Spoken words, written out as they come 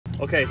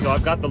Okay, so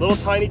I've got the little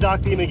tiny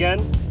dock demon again.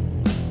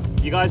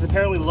 You guys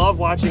apparently love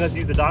watching us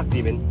use the dock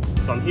demon.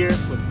 So I'm here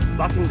with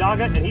Docking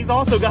Daga, and he's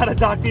also got a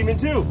dock demon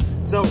too.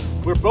 So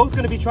we're both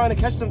gonna be trying to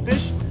catch some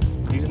fish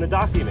using the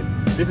dock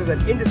demon. This is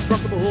an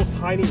indestructible little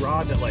tiny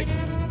rod that like,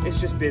 it's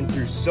just been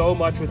through so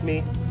much with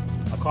me.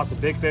 I've caught some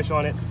big fish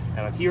on it,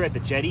 and I'm here at the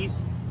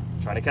jetties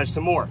trying to catch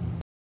some more.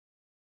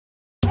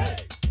 Hey!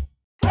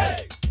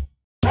 Hey!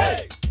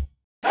 Hey!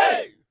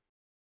 Hey!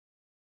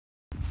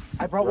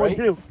 I brought one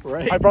too.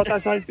 Right? I brought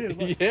that size too.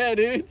 Yeah,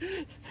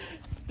 dude.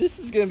 This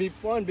is gonna be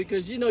fun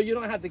because you know you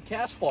don't have to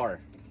cast far.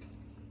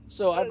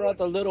 So I brought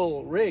the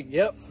little rig.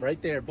 Yep,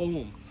 right there.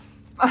 Boom.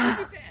 Look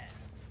at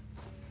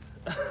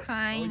that.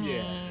 Tiny. Oh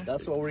yeah,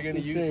 that's what we're gonna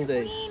use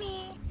today.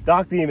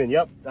 Dock demon.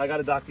 Yep, I got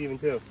a dock demon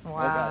too.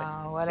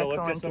 Wow, okay. what So a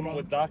let's get someone coincidence.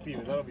 with dock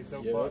demons. That'll be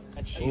so fun.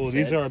 Oh,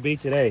 These are our bait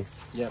today.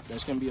 Yep,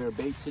 that's gonna be our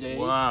bait today.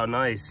 Wow,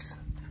 nice.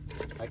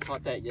 I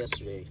caught that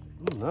yesterday.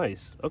 Ooh,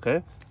 nice.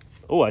 Okay.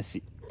 Oh, I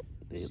see.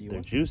 See They're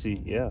one?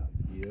 juicy. Yeah.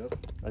 Yep.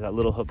 I got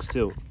little hooks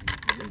too.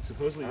 And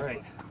supposedly,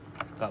 right.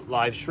 Got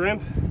live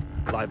shrimp,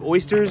 live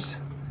oysters,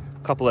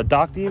 a couple of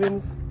dock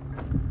demons.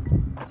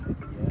 Yeah.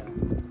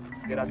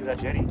 Let's get out to that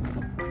jetty.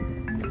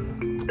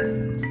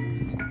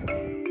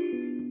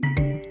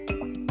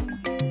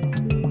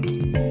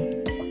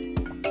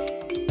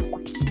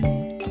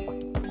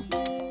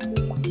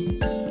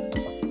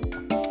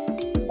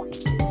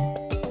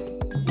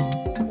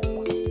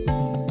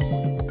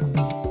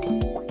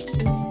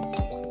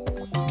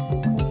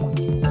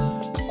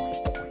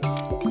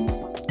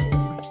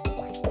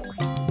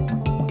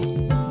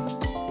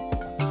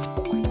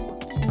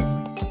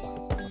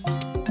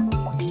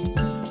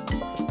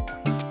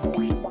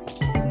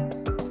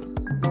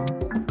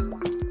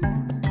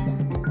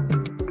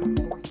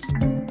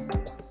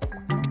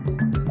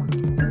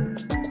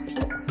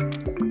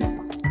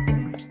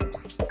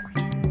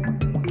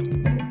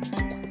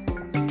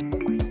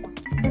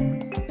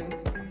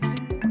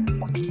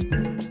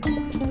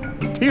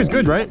 Here's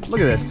good, right?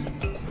 Look at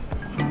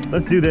this.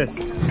 Let's do this.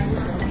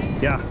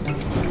 Yeah.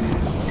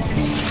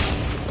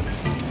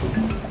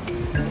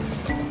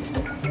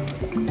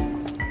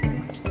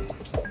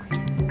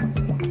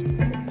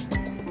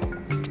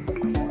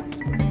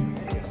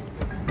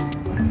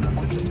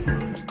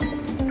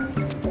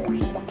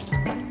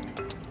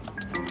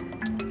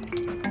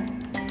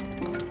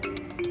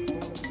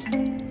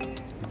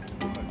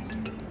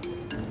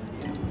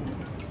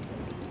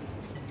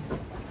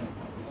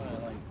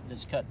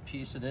 Just cut a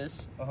piece of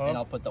this, Uh-huh. and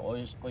I'll put the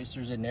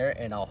oysters in there,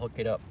 and I'll hook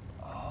it up.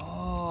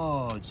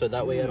 Oh, So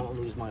that way I don't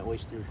lose my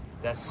oyster,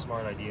 that's a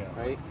smart idea.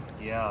 right?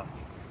 Yeah.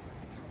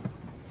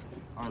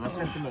 All right, let's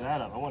set some of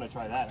that up. I want to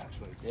try that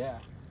actually. Yeah.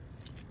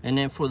 And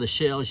then for the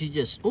shells, you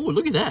just, oh,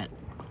 look at that.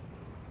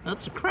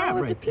 That's a crab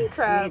Oh, it's a right pea there. Is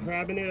crab. there a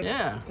crab in there?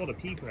 Yeah. It's called a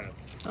pea crab.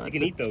 Oh, You that's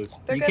can a- eat those.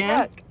 They're You good can?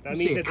 luck. That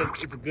means that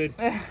it's a good.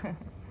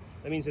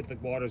 That means that the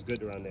water's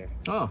good around there.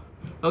 Oh,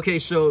 okay,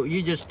 so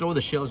you just throw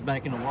the shells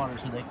back in the water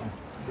so they can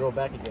grow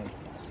back again.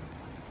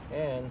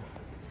 And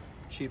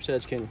sheep's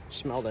heads can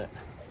smell that.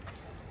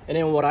 And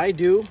then what I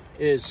do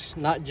is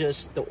not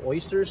just the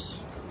oysters.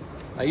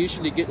 I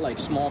usually get like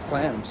small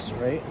clams,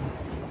 right?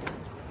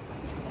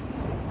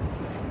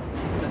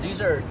 But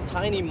these are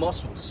tiny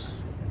mussels.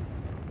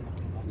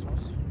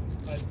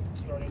 Those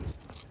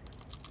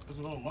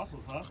are little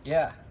mussels, huh?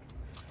 Yeah.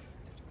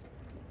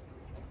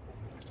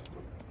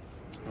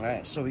 All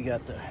right, so we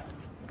got the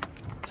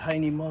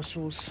tiny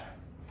mussels.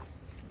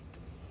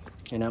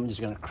 And I'm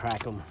just gonna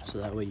crack them so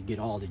that way you get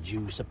all the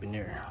juice up in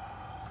there.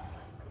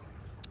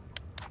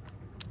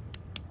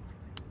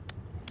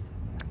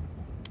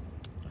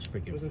 That's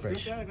freaking Was it fresh.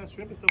 shrimp? Yeah, I got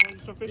shrimp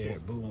and stuff. There,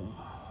 boom.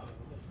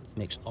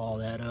 Mix all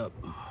that up.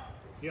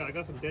 Yeah, I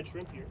got some dead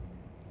shrimp here.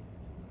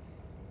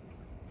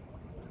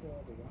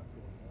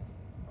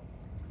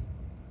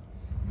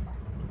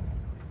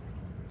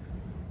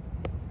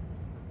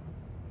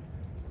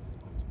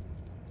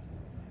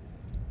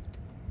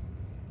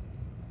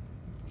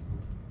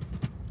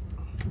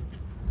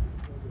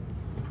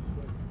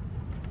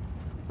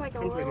 It's like a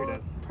Shrimp's right here, little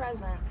Dad.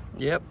 present.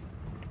 Yep.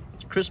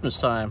 It's Christmas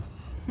time.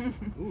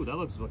 Ooh, that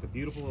looks like a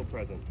beautiful little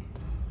present.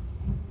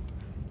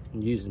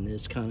 I'm using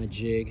this kind of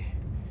jig.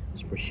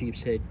 It's for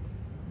sheep's head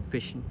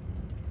fishing.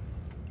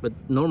 But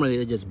normally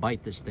they just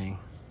bite this thing.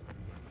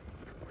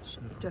 So,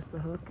 Just the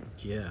hook.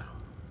 yeah.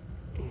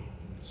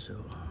 So,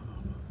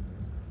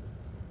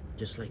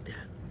 just like that.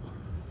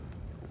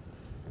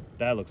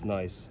 That looks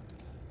nice.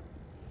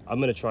 I'm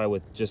gonna try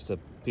with just a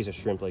piece of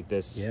shrimp like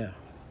this. Yeah.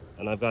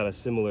 And I've got a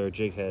similar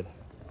jig head.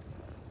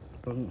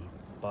 Boom.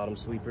 Bottom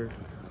sweeper.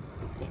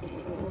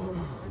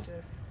 Just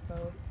both.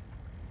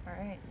 All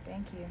right,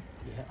 thank you.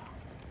 Yeah.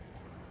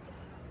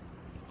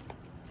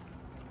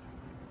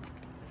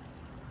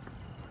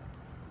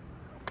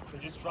 So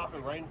just drop it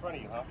right in front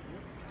of you, huh?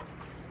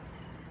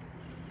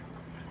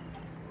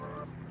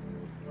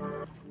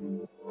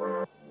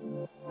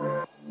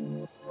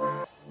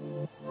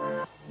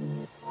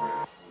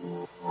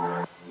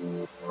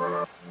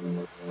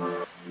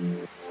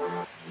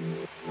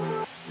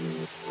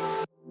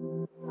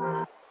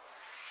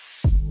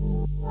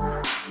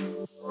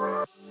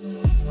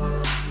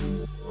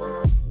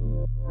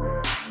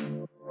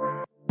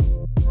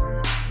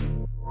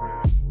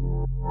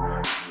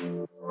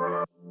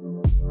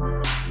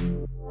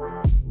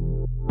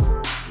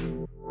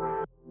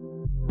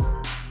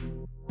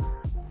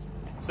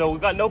 So we've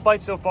got no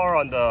bites so far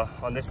on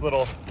this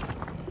little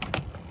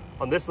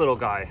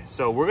guy.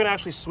 So we're gonna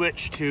actually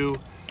switch to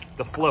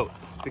the float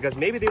because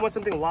maybe they want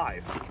something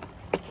live.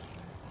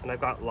 And I've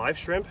got live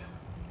shrimp,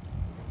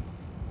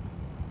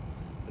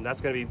 and that's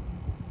gonna be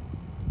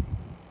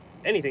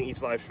anything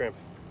eats live shrimp.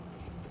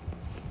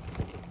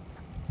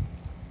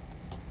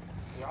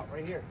 They're out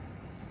right here.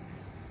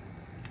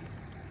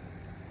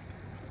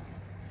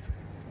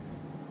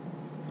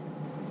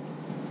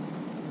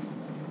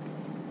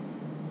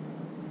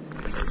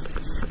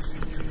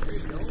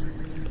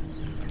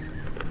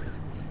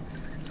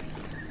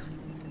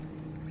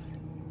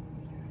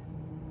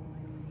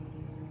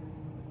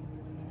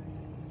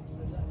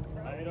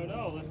 I don't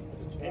know.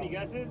 Any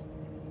guesses?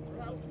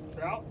 Trout.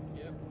 Trout?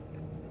 Yep.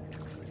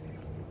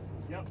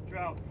 Yep,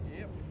 trout.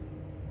 Yep.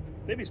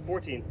 Maybe it's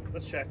 14.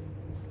 Let's check.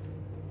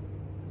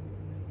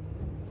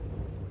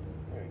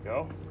 There we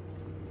go.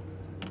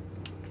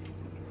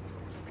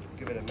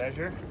 Give it a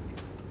measure.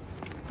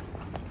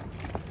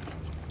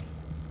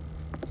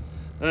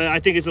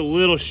 I think it's a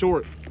little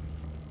short.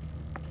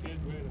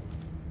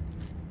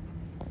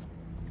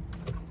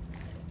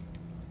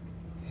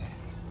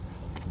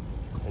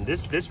 And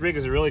this rig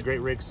is a really great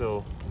rig,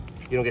 so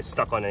you don't get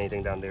stuck on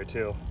anything down there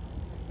too,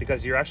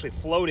 because you're actually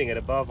floating it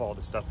above all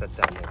the stuff that's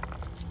down there.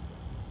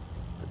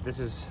 But this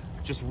is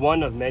just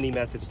one of many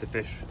methods to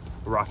fish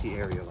a rocky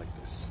area like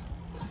this.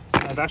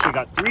 I've actually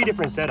got 3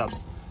 different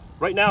setups.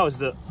 Right now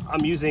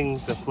I'm using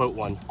the float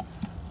one,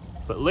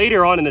 but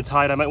later on in the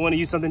tide I might want to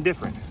use something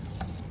different.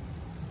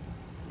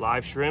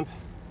 Live shrimp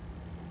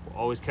will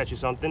always catch you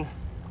something.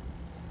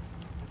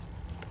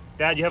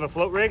 Dad, you have a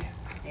float rig?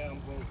 Yeah, I'm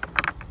going.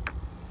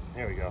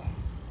 There we go.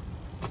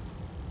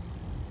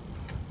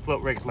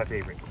 Float rig's my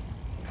favorite.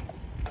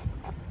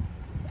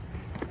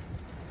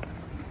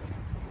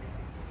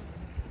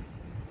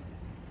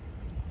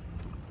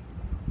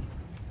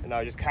 And now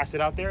I just cast it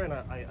out there and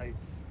I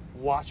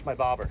watch my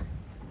bobber.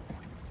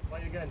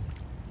 Bite again.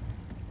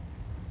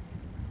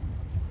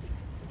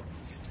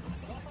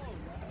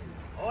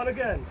 On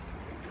again.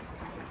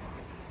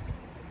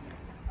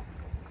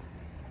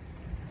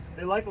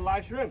 They like the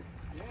live shrimp.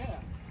 Yeah.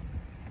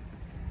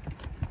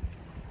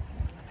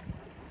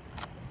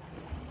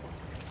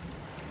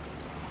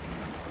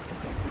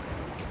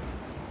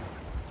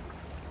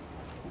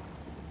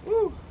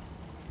 Woo!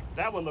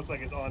 That one looks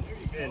like it's on.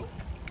 It's in.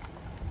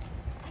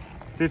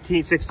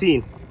 15,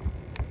 16.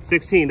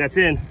 16, that's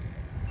in.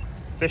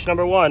 Fish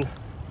number 1.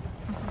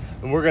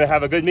 And we're gonna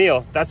have a good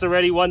meal. That's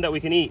already one that we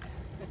can eat.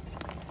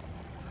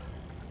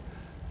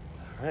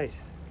 All right.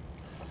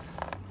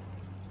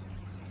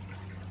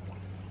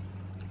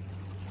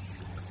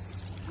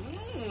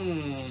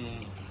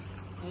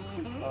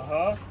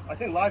 Uh-huh. I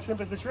think live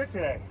shrimp is the trick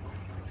today.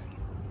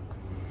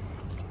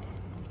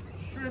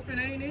 Shrimping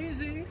ain't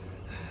easy.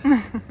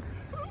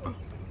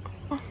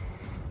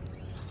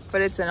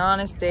 But it's an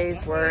honest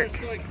day's work. It's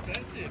so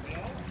expensive, yo.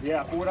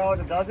 Yeah, $4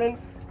 a dozen.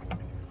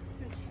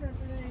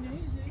 Shrimping ain't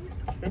easy.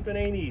 Shrimping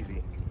ain't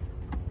easy.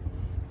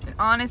 An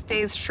honest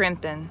day's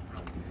shrimping.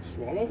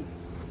 Swallow?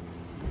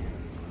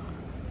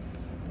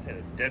 Hit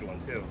a dead one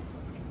too.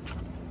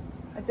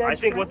 A dead I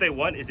think shrimp? what they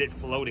want is it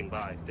floating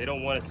by. They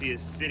don't want to see it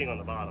sitting on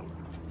the bottom.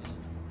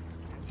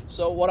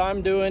 So what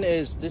I'm doing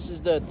is, this is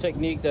the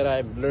technique that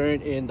I've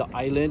learned in the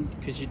island,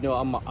 because you know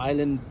I'm an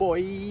island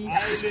boy.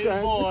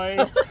 Island boy.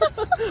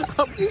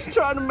 I'm just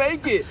trying to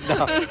make it.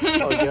 No.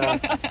 Oh God.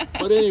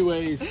 But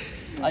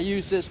anyways, I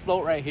use this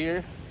float right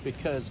here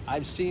because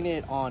I've seen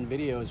it on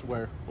videos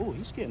where, oh,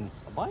 he's getting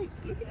a bite.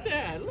 Look at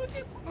that. Look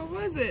at, What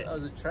was it? that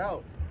was a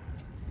trout.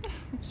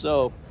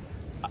 So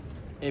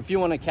if you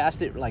want to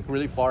cast it like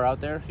really far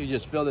out there, you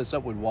just fill this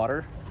up with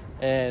water,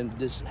 and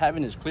this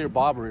having this clear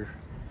bobber,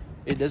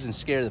 it doesn't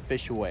scare the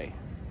fish away.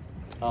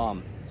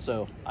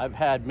 So I've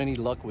had many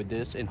luck with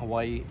this in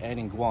Hawaii and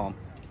in Guam.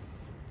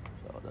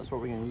 So that's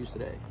what we're gonna use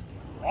today.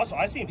 Also,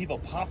 I've seen people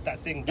pop that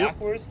thing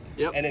backwards,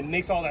 Yep. and it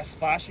makes all that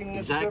splashing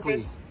at the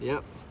surface.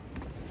 Yep.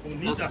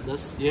 Bonita.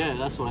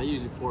 That's what I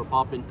use it for,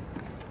 popping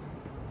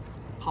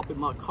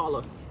my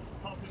collar.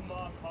 Popping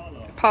my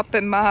collar.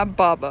 Popping my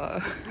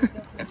baba.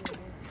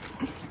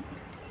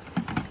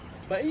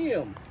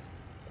 Bam!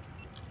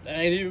 That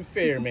ain't even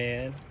fair,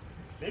 man.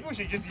 Maybe we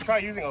should just try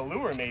using a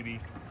lure, maybe.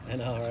 I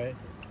know, right?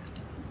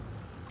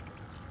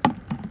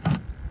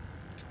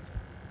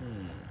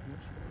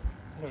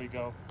 There we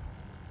go.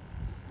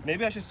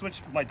 Maybe I should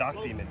switch my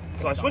dock demon.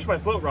 So I switched my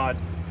float rod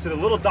to the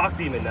little dock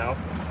demon now.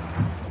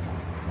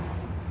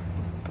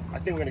 I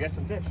think we're gonna get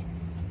some fish.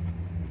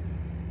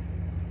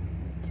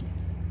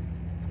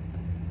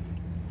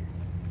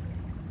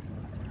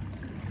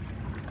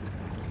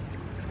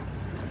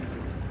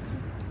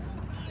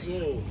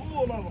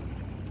 Whoa, mama.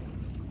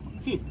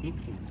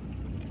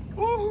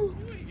 Woo!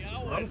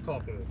 I'm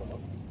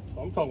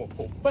talking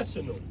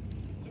professional.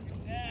 Look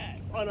at that.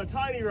 On a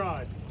tiny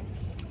rod.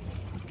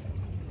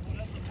 Oh,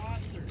 that's a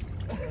monster.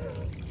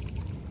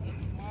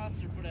 That's a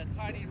monster for that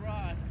tiny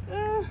rod.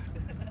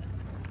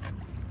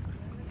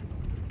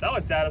 That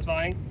was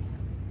satisfying,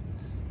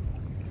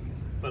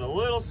 but a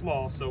little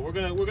small. So we're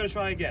gonna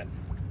try again.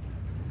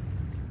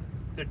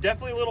 They're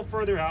definitely a little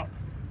further out.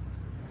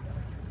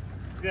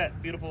 Look at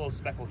that beautiful little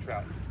speckled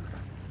trout.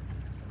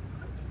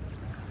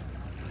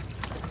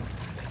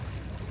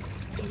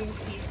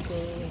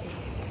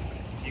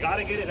 You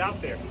gotta get it out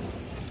there.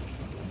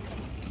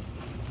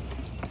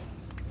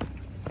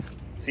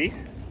 See?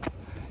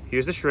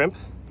 Here's the shrimp.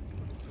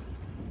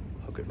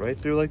 Hook it right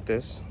through like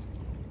this.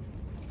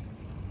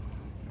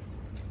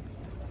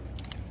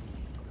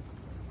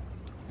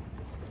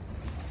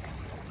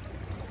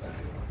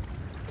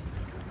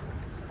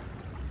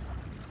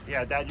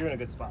 Yeah, Dad, you're in a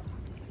good spot.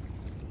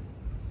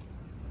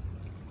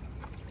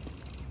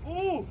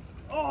 Ooh!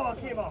 Oh,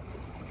 it came off.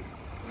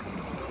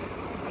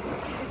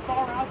 It's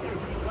far out there. You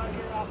gotta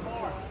get it out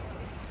far.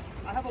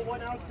 I have a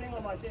 1 ounce thing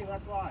on my thing,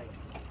 that's why.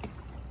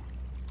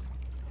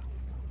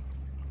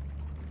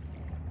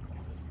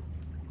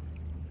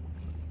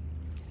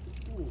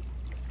 Ooh.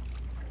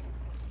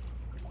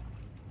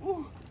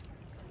 Ooh.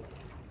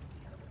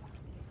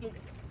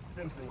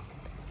 Simpson.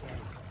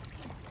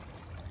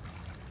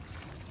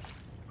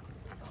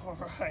 All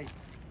right.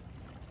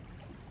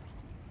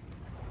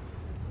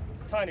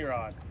 Tiny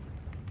rod.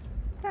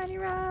 Tiny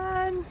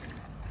rod.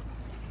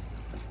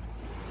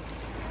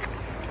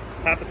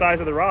 Half the size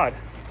of the rod.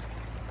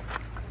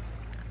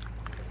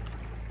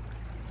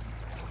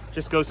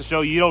 Just goes to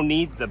show you don't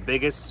need the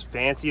biggest,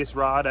 fanciest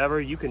rod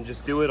ever. You can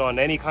just do it on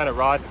any kind of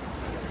rod.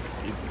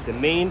 The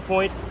main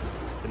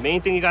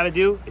thing you gotta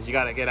do is you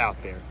gotta get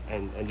out there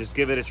and just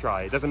give it a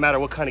try. It doesn't matter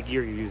what kind of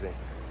gear you're using.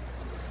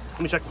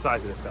 Let me check the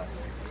size of this guy.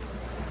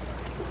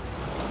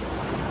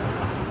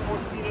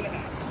 14.5.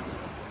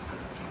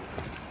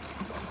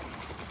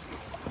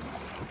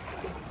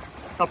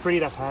 How pretty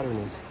that pattern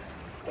is.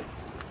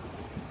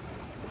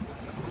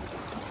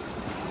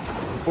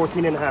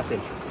 14.5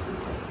 inches.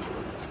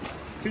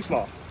 Too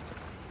small.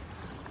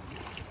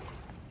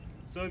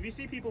 So if you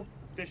see people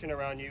fishing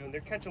around you and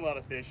they're catching a lot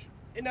of fish,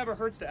 it never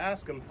hurts to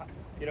ask them,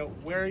 you know,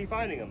 where are you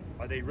finding them?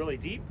 Are they really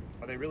deep?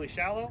 Are they really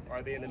shallow?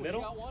 Are they in the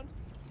middle? You got one?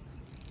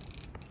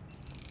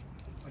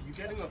 Are you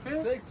getting a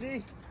fish? Thanks,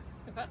 G.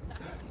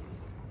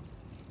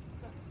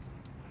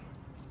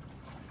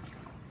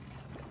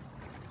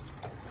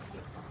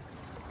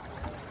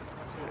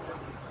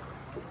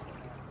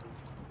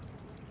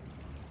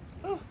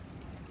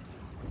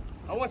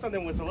 I want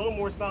something with a little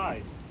more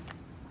size,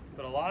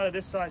 but a lot of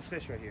this size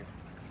fish right here.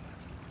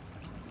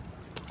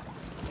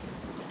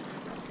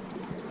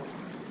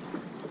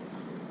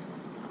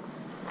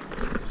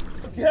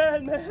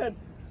 Again, man!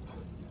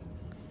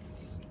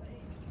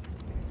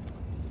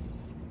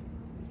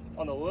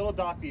 On the little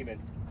dock demon.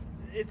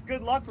 It's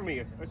good luck for me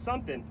or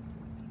something.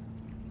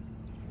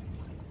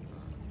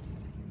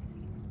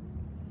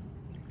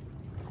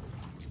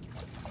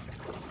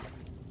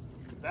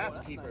 That's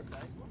a keeper.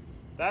 Nice.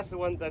 That's the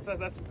one. That's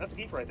a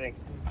keeper, I think.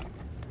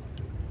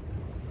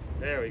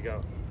 There we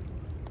go.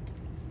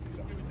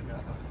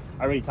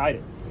 I already tied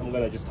it. I'm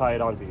gonna just tie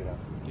it on for you now.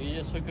 Do you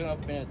just hook it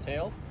up in a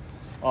tail?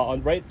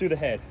 On right through the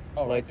head.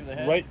 Oh, like, right through the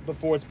head? Right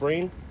before its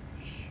brain.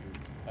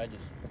 Shoot,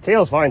 The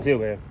tail's fine too,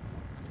 man.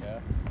 Yeah.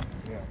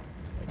 Yeah.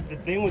 The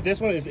thing with this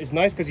one is it's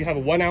nice because you have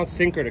a 1 ounce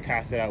sinker to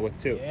cast it out with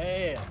too.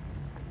 Yeah.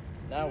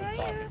 Now we're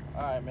talking.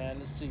 All right, man.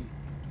 Let's see.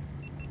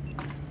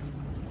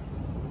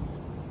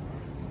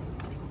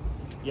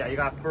 Yeah, you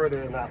got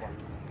further than that one.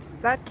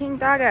 That King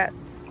Daggett.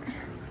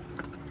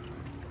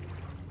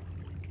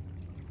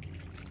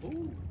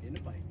 Ooh, in the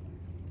bite.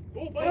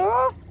 Oh, bite.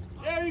 Oh,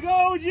 There you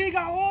go, G,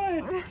 got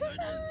one.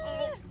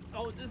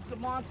 Oh, this is a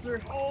monster.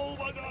 Oh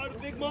my God,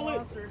 big mullet.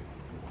 Monster.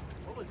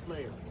 Mullet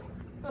slayer.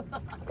 Yeah,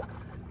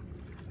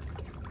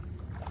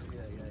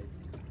 guys.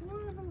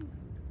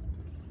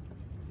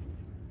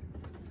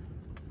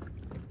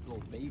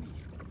 Little baby.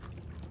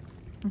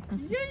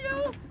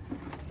 Yeah.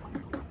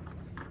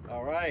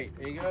 All right,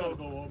 there you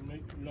go.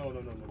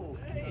 No.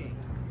 Hey.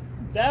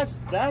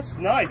 That's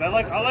nice. I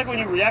like when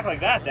you react like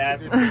that,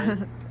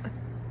 Dad.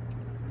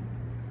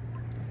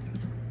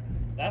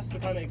 That's the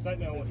kind of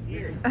excitement I want to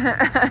hear.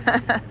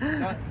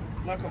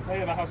 Not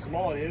complaining about how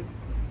small it is.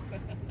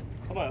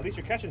 Come on, at least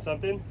you're catching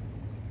something.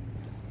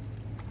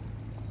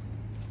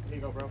 There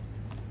you go, bro.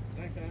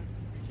 Thanks, man.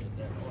 Appreciate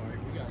that. All right,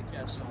 we gotta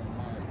catch some of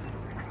mine.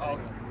 Oh,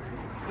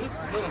 This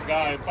little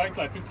guy fights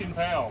like 15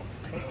 pounds.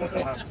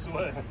 I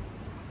swear.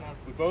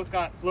 We both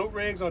got float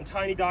rigs on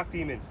tiny dock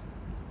demons.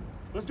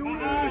 Let's do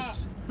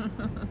this!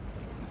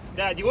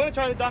 Dad, do you want to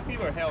try the dock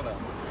demon or hell no?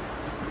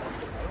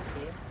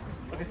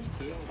 Okay.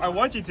 I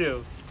want you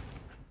to.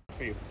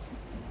 For you.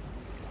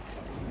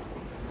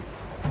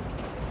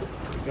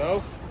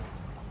 Go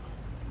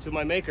to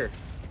my maker.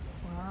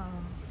 wow.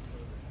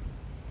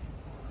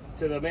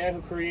 To the man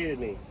who created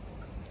me.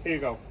 Here you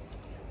go.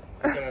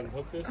 Can I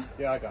unhook this?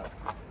 Yeah, I got it.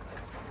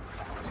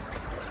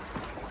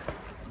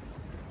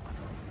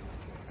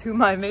 To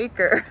my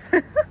maker.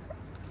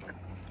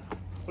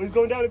 Oh, he's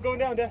going down,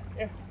 Dad.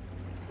 Yeah.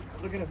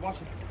 Look at him, watch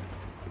him.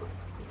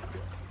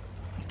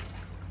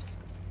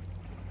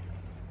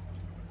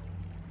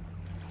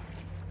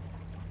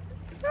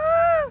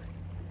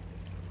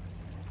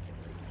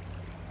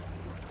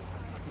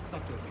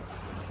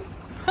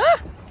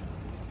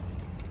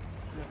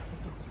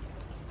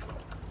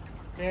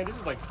 Man, this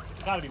is like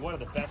gotta be one of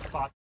the best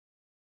spots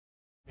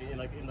in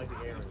like the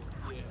area.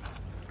 Yeah.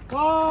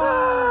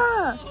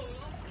 Ah!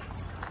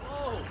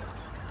 Whoa.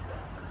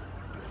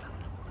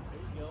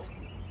 There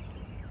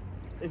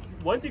you go.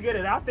 Once you get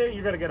it out there,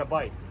 you're gonna get a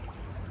bite.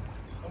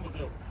 I'm gonna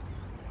do.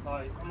 All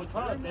right, I'm gonna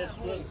try to best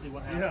swim and see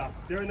what happens. Yeah,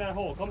 they're in that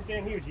hole. Come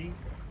stand here, G.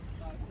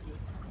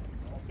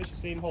 I'll fish the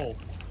same hole.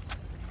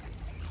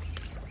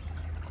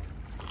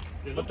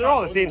 But they're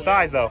all the same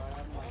size, though.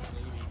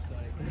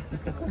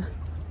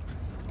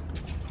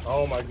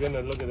 Oh my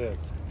goodness, look at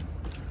this.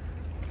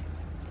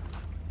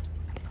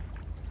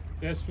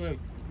 Best swim.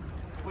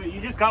 Wait, you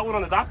just got one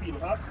on the dock beam,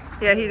 huh?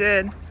 Yeah, he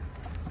did.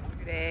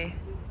 Today.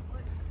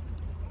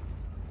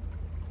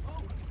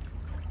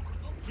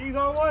 G's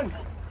on one.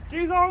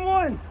 G's on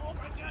one. Oh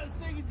my God, it's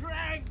taking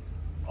drag.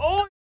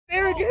 Oh,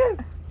 there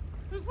again.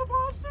 It's a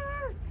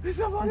monster. It's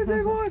a fucking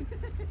big one.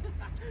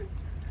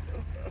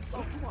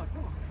 Oh, come on.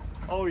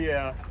 Oh,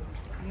 yeah.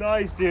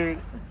 Nice, dude.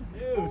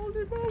 Dude.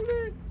 Holy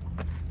moly.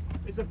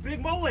 It's a big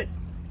mullet.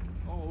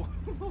 Oh.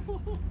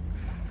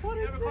 What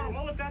is this? Caught a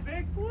mullet that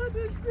big? What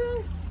is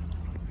this?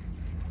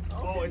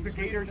 Oh, it's a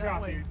gator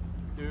trout, dude.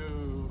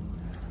 Dude.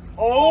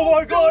 Oh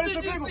my God, it's a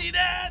Did big you one. see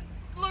that?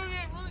 Look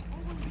at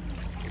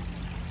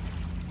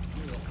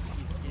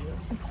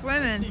It's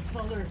swimming. See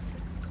color.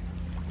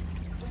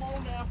 Come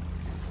on now.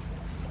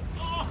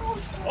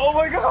 Oh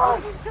my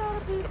God. This has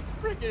gotta be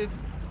freaking.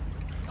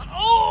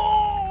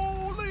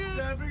 Oh, look at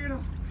Yeah, big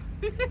enough.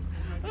 that.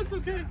 That's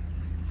okay.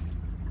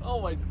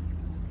 Oh my.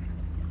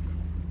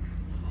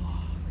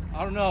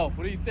 I don't know.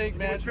 What do you think,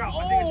 man? It's a trout.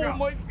 I think it's a Oh trout.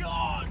 my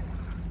God.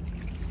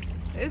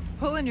 It's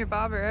pulling your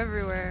bobber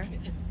everywhere.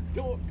 It's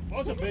doing.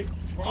 Oh, it's a big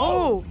trout.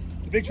 Oh!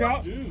 It's a big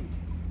trout? Dude.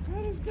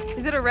 That is big.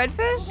 Is it a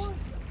redfish?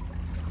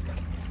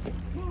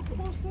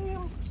 Come on, stay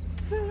on.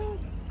 Stay on.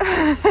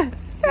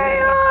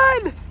 Stay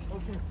on!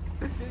 Okay.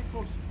 Getting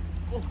close.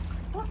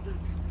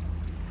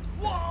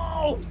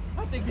 Whoa!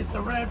 I think it's a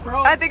red,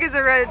 bro. I think it's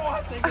a red. Oh,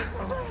 I think it's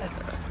a red.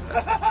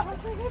 I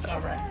think it's a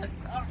red.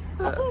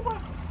 Oh my.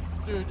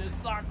 Dude, this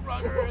lock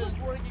rugger is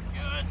working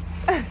good.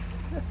 Oh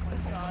my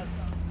God.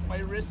 My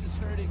wrist is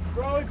hurting.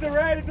 Bro, it's a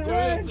red. It's a Dude,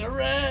 red. it's a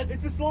red.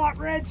 It's a slot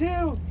red,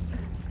 too.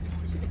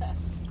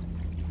 Yes.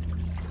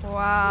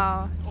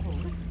 Wow. Oh,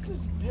 look at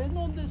this pin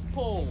on this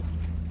pole.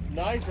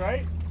 Nice,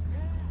 right?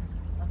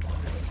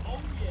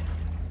 Oh, yeah.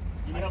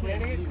 You need help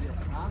landing it?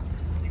 Huh?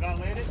 You got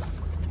to land it?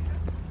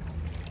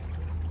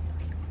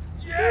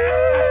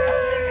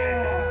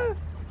 Yeah!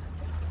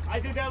 I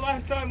did that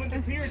last time with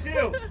the pier,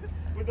 too.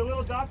 With the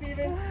little dock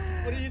even.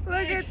 What do you think?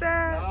 Look at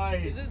that.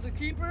 Nice. Is this a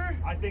keeper?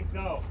 I think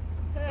so.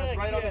 That's Heck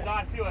right on the yeah.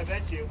 dock, too, I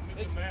bet you.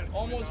 It's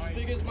almost as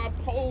big as my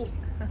pole.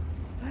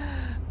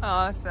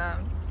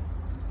 Awesome.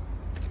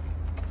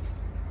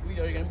 We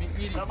are gonna be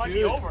eating. That might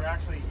be good. over,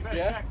 actually. You better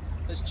Yeah? check.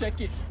 Let's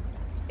check it.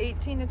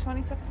 18 to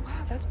 27. Wow,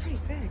 that's pretty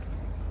big.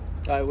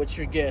 All right, what's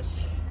your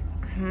guess?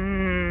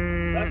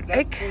 That's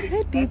It 40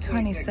 could be that's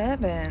 26.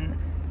 27.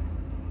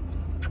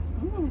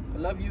 I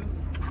love you.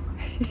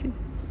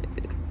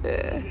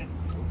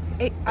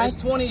 I It's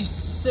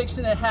 26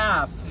 and a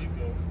half.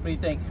 What do you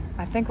think?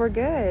 think we're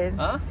good.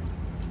 Huh?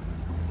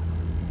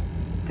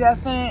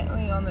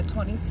 Definitely on the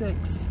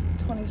 26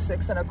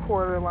 and a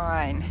quarter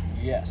line.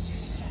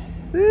 Yes.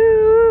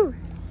 Woo!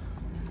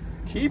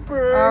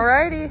 Keeper.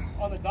 Alrighty.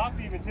 On the dock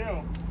even,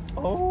 too.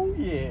 Oh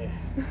yeah.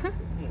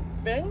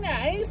 Very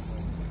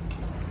nice.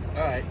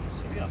 All right.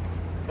 So we gotta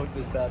cook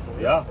this bad boy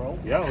Yeah, up, bro.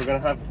 yeah, we're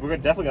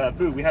definitely gonna have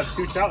food. We have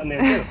 2 trout in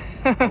there too.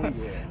 Oh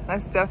yeah.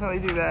 Let's definitely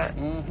do that.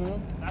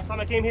 Mm-hmm. Last time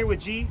I came here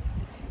with G,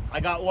 I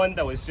got one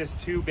that was just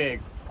too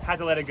big. Had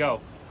to let it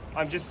go.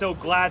 I'm just so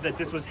glad that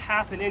this was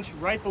half an inch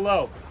right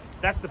below.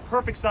 That's the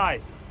perfect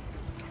size.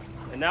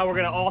 And now we're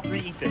gonna all 3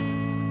 eat this.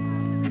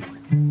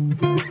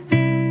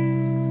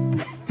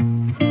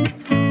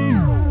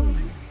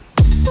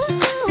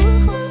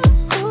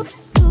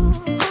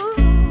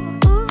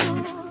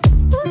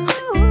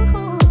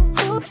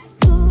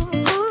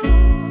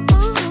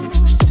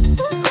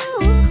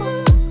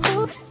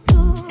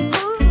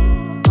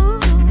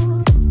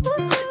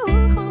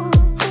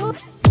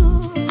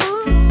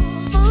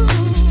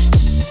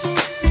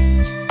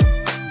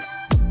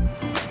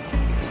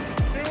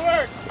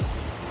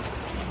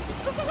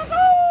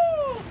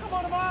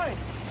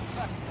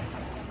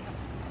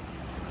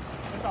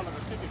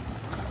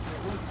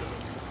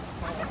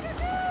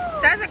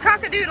 That's a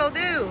cockadoodle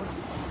do.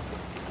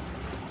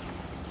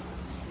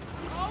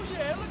 Oh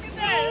yeah, look at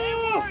that. It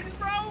works,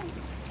 bro.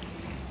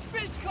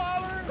 Fish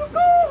collar.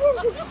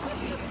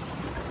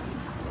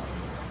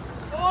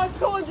 Oh, it's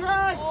pulling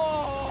drag!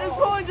 Oh. It's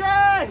pulling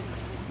drag!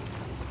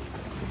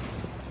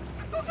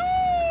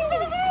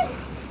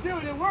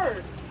 Dude, it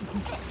worked!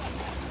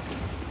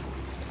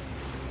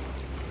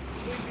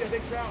 Please be a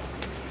big trout.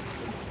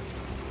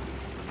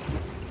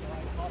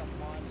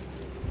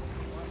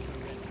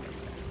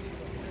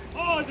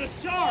 Oh, it's a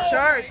shark!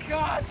 Shark. Oh my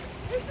God,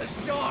 it's a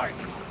shark.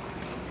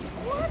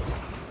 What?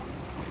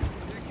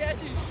 You're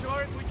catching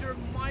shark with your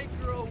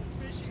micro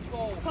fishing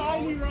pole. bro.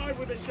 Tiny ride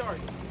with a shark.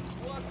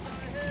 What the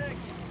heck?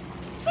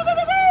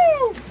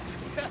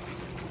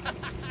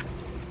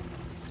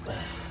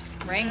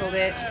 Wrangled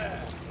it.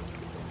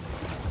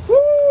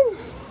 Woo!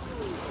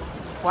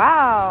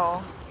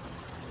 Wow.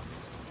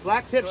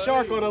 Black tip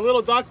shark on a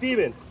little dock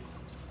demon.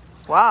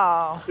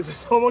 Wow. This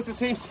is almost the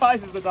same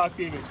size as the dock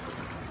demon.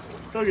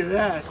 Look at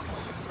that.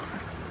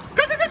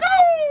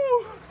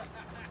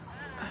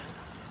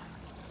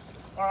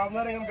 All right, I'm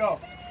letting him go.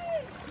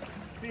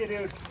 See you,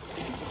 dude.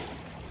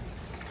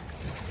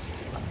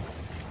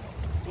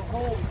 Go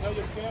home, tell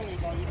your family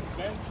about your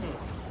adventure.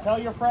 Tell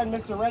your friend,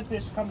 Mr.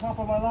 Redfish, come hop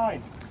on my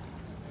line.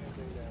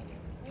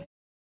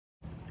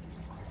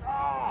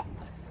 Ah!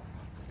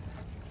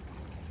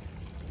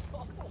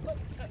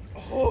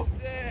 Oh,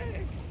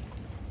 dang!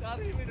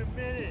 Not even a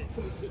minute.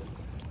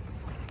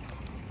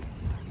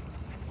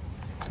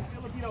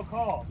 Filipino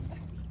call.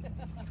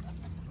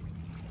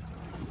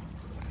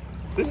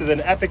 This is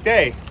an epic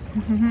day.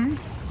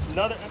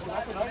 Another,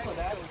 that's a nice one,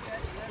 Dad.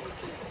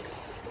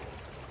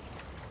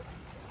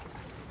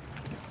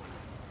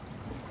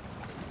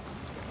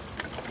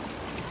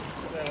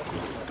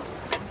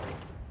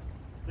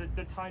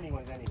 The tiny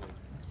ones anyways.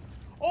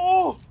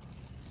 Oh!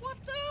 What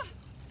the?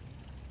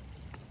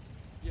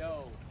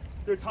 Yo.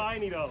 They're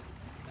tiny though.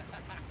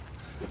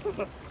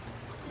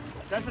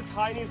 That's the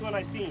tiniest one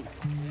I've seen.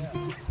 Yeah.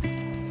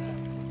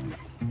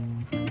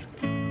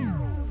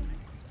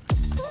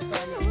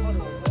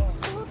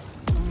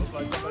 Looks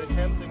like somebody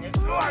tempting it.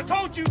 Oh, I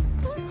told you!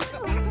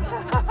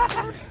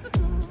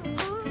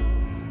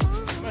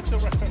 Mess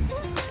around.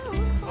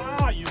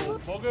 Ah, you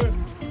old bugger.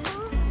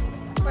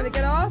 Want to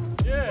get off?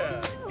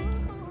 Yeah.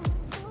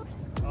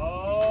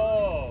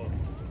 Oh.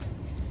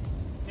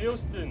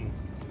 Houston.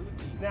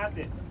 Snapped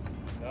it.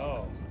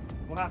 No.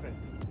 What happened?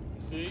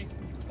 You see?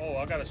 Oh,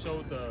 I gotta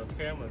show the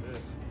camera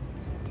this.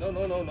 No,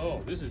 no, no,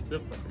 no. This is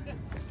different.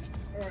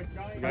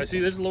 You guys see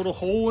this little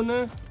hole in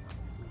there?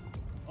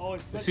 Oh,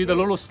 it's You see the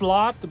little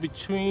slot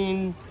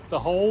between the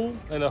hole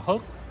and the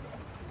hook?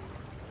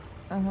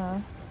 Uh-huh.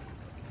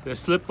 They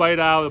slip right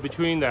out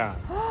between that.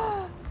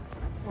 Wow.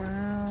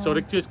 So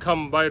they just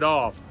come right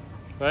off,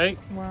 right?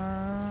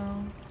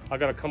 Wow. I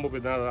gotta come up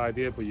with another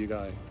idea for you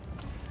guys.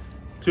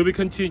 To be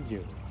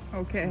continued.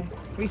 Okay.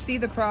 We see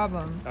the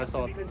problem. That's To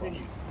all. be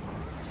continued.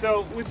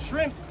 So with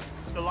shrimp,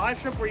 the live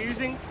shrimp we're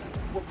using,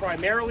 we're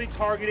primarily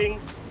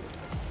targeting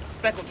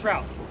speckled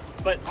trout.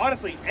 But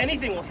honestly,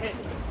 anything will hit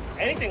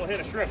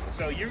a shrimp.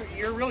 So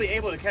you're really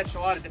able to catch a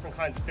lot of different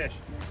kinds of fish.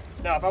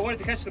 Now, if I wanted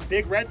to catch some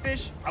big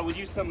redfish, I would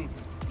use some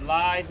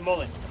live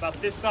mullet, about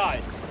this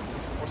size,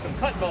 or some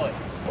cut mullet.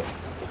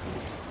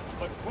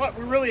 But what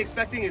we're really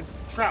expecting is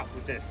trout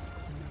with this.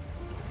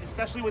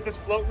 Especially with this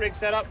float rig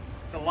setup,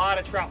 it's a lot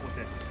of trout with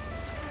this.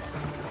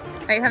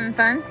 Are you having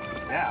fun?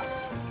 Yeah.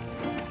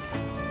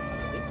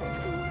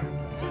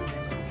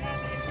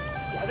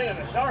 I think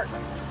it's a shark.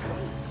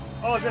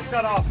 Oh, it just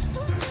got off.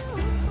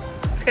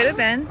 Could have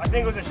been. I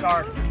think it was a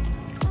shark.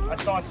 I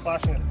saw it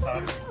splashing at the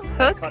top.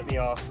 Hook? Cut me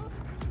off.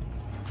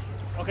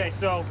 Okay,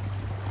 so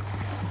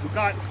we've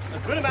got a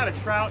good amount of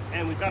trout,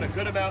 and we've got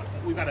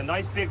a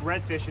nice big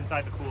redfish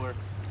inside the cooler.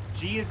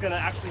 G is gonna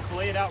actually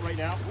fillet it out right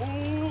now.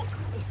 Ooh.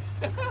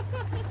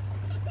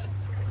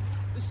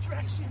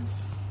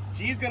 Distractions.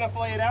 G is gonna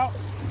fillet it out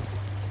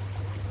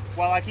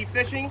while I keep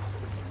fishing,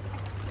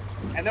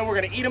 and then we're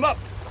gonna eat them up.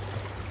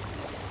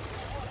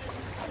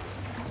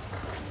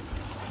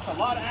 It's a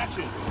lot of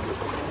action.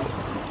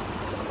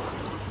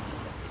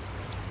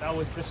 That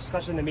was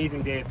such an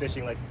amazing day of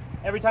fishing. Like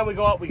every time we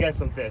go out, we get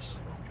some fish,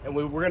 and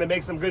we're gonna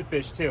make some good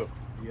fish too.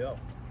 Yep.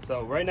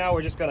 So right now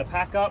we're just gonna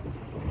pack up.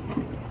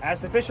 As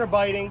the fish are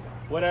biting,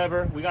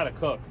 whatever, we gotta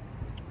cook.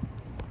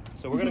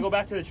 So we're gonna go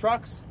back to the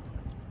trucks,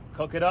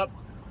 cook it up.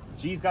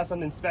 G's got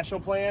something special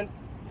planned.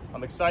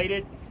 I'm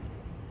excited.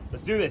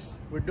 Let's do this.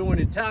 We're doing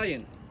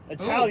Italian.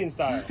 Italian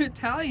style.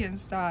 Italian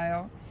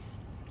style.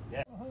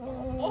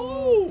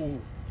 Oh!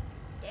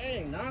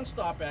 Dang,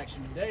 non-stop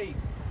action today.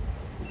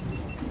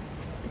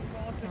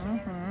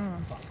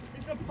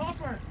 It's a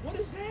puffer. What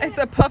is that? It's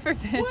a puffer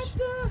fish. What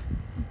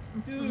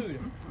the? Dude.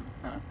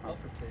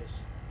 Puffer fish.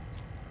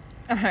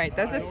 All right,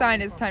 that's a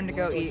sign it's time to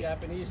go eat.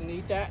 Japanese and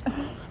eat that.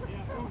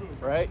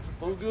 Right?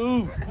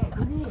 Fugu.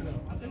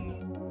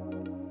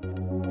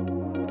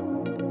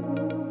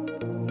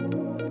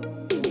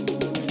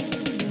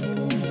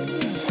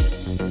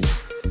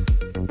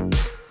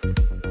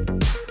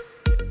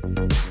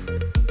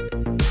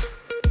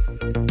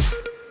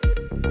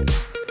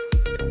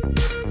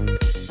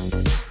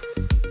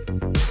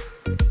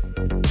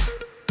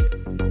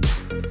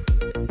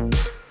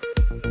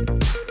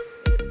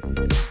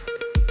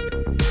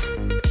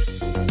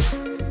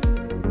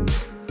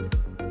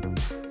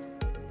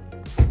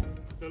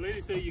 The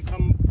lady said you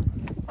come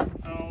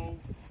out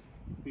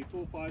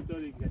before 5:30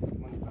 to get your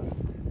money back.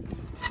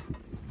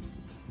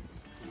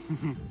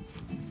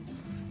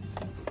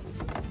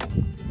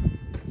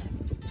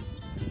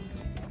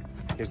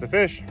 Here's the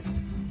fish.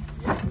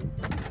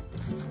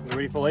 We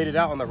already filleted it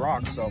out on the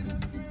rock, so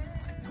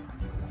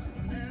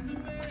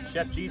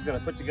Chef G's gonna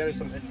put together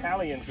some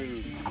Italian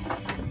food.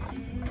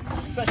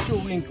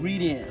 Special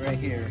ingredient right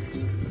here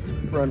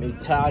from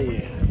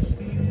Italian.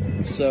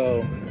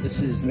 So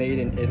this is made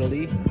in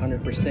Italy,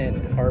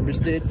 100%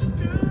 harvested.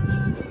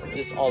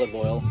 This olive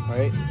oil,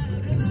 right?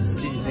 This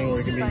is seasoning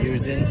we're gonna be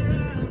using.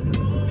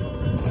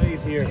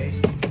 He's here.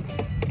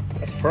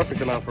 That's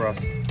perfect amount for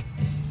us.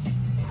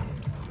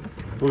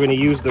 We're gonna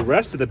use the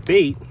rest of the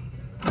bait.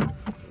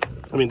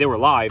 I mean, they were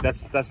live.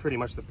 That's pretty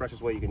much the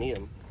freshest way you can eat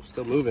them. They're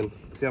still moving.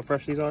 See how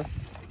fresh these are?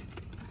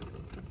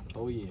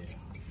 Oh yeah.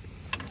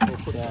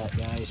 Look at that,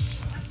 guys.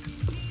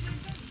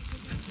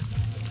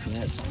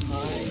 That's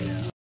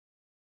high.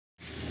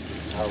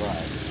 All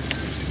right.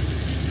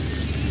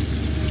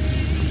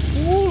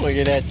 Ooh, look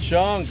at that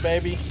chunk,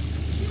 baby.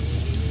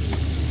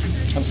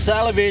 I'm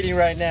salivating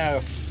right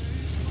now.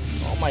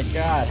 Oh my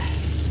God.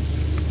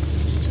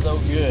 This is so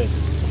good.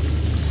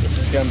 This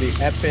is gonna be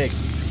epic.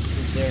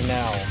 It's there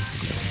now.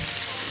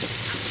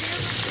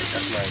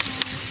 That's nice.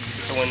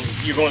 So when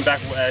you're going back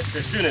as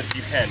soon as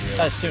you can, really.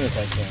 As soon as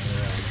I can,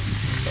 yeah.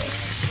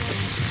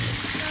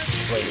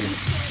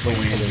 When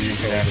we do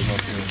international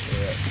too.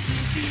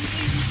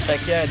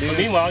 Heck yeah, dude. But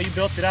meanwhile, you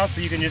built it out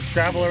so you can just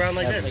travel around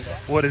like this.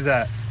 What is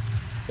that?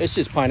 It's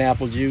just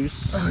pineapple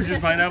juice. Oh, it's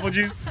just pineapple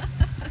juice?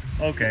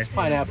 Okay. It's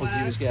pineapple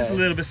juice, guys. Just a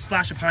little bit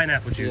splash of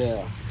pineapple juice.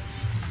 Yeah.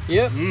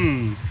 Yep.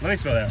 Mmm. Let me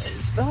smell that.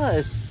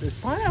 It's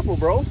pineapple,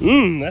 bro.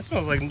 Mmm. That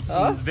smells like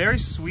some very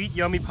sweet,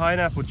 yummy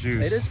pineapple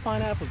juice. It is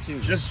pineapple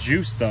juice. Just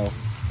juice, though.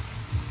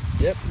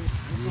 Yep.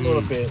 Just a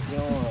little bit. You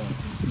know,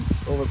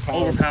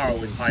 overpower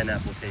with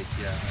pineapple taste.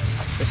 Yeah.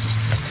 This is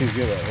too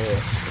good right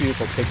here.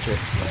 Beautiful picture.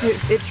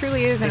 It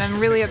truly is, and I'm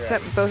really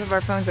upset both of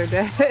our phones are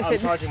dead. I'm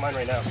charging mine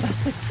right now.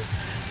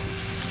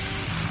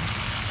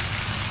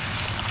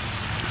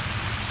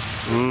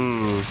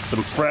 Mmm.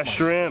 Some fresh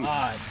shrimp.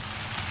 God.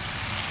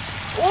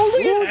 Oh,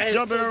 look at that.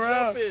 Jumping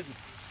around. This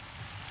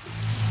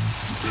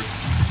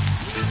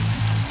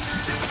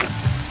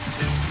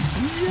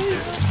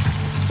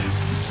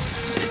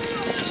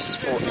is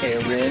for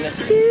Aaron.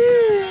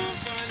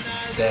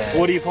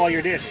 What do you call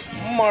your dish?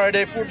 Mare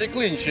de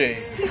Forteclinche.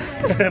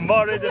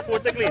 Mare de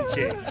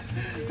Forteclinche.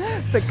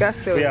 The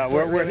gusto. Yeah,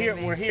 we're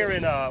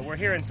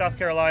here in South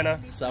Carolina.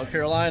 South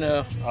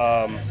Carolina.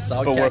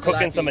 But we're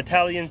cooking some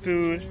Italian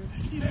food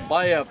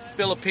by a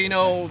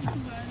Filipino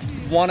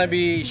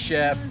wannabe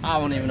chef. I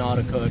don't even know how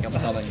to cook, I'm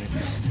telling you.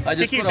 I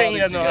just he keeps saying he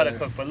doesn't know how to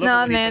cook, but look.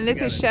 Nah, man, this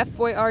is Chef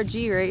Boy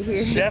RG right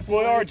here. Chef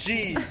Boy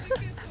RG.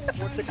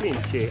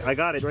 Forteclinche. I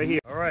got it right here.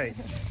 All right.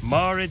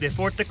 Mare de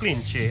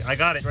Forteclinche. I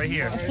got it right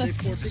here.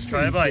 Just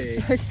try a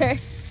bite. Okay.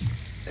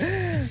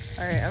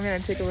 All right, I'm gonna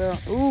take a little.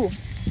 Ooh.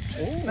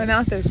 My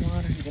mouth is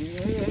watering.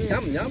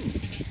 Yum, yum.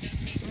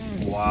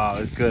 Wow,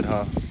 it's good,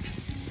 huh?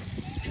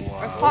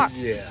 Wow. It's hot.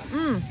 Yeah.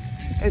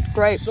 It's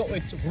great. So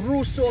it's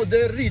Russo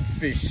de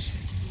redfish.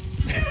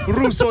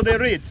 Russo de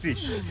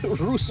redfish.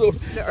 Russo.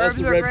 That's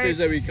the redfish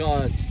that we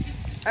call it.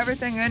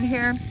 Everything in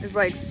here is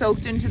like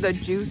soaked into the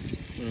juice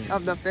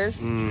of the fish.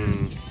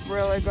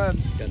 Really good.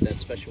 Got that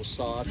special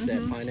sauce,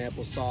 that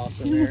pineapple sauce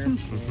in there.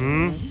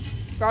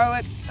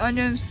 Garlic,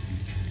 onions.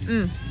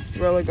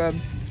 Really good.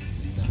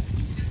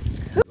 Nice.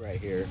 Right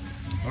here.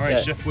 All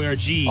right, Chef Boy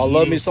RG. I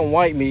love me some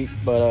white meat,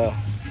 but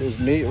there's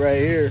meat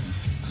right here.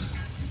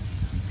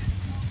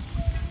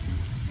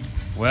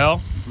 Well,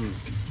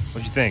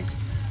 what'd you think?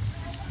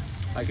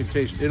 I can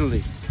taste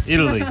Italy.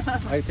 Italy.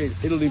 I can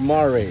taste Italy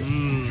Mare.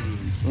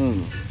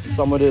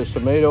 Some of this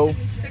tomato.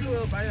 Take a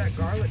little bite of that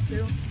garlic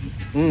too.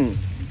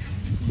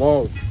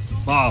 Wow.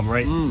 Bomb,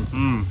 right?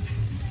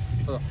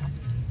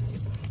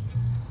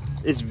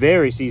 It's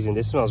very seasoned.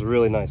 It smells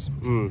really nice.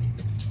 I'm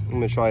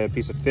gonna try a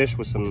piece of fish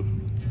with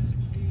some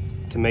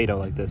tomato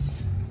like this.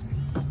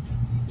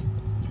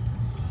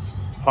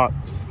 Hot.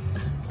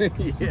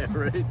 Yeah,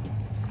 right.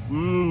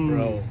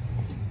 Bro.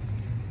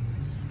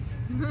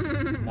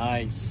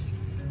 Nice.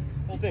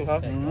 Whole thing, huh?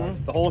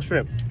 The whole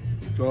shrimp.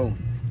 So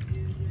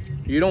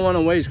you don't want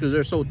to waste because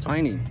they're so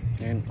tiny,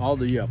 and all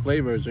the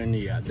flavors in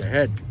the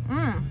head.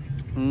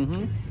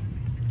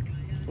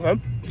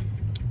 Okay.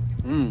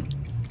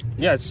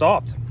 Yeah, it's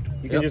soft.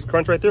 You can just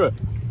crunch right through it.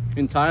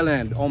 In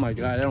Thailand, oh my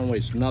God, I don't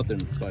waste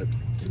nothing, but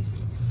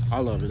I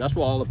love it. That's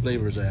where all the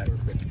flavors are at. Oh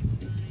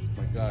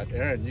my God,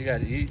 Aaron, you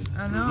gotta eat.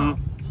 I know.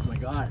 Oh my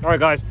God. All right,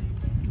 guys.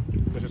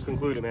 Let's just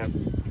conclude it, man.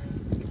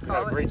 We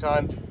had a great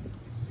time.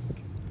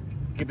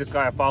 Give this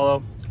guy a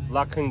follow.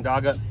 Laking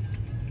Daga.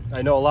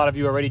 I know a lot of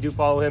you already do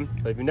follow him,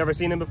 but if you've never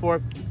seen him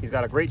before, he's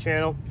got a great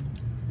channel.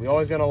 We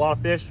always get a lot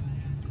of fish,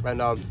 and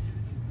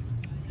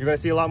you're gonna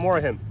see a lot more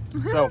of him.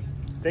 So,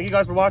 thank you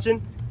guys for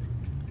watching.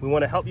 We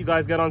want to help you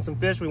guys get on some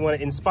fish. We want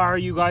to inspire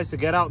you guys to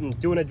get out and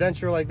do an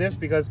adventure like this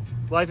because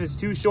life is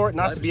too short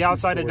not to be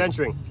outside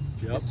adventuring.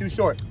 Yep. It's too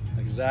short.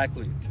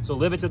 Exactly. So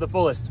live it to the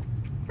fullest.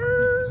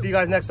 See you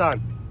guys next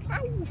time.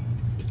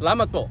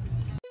 Salamat po.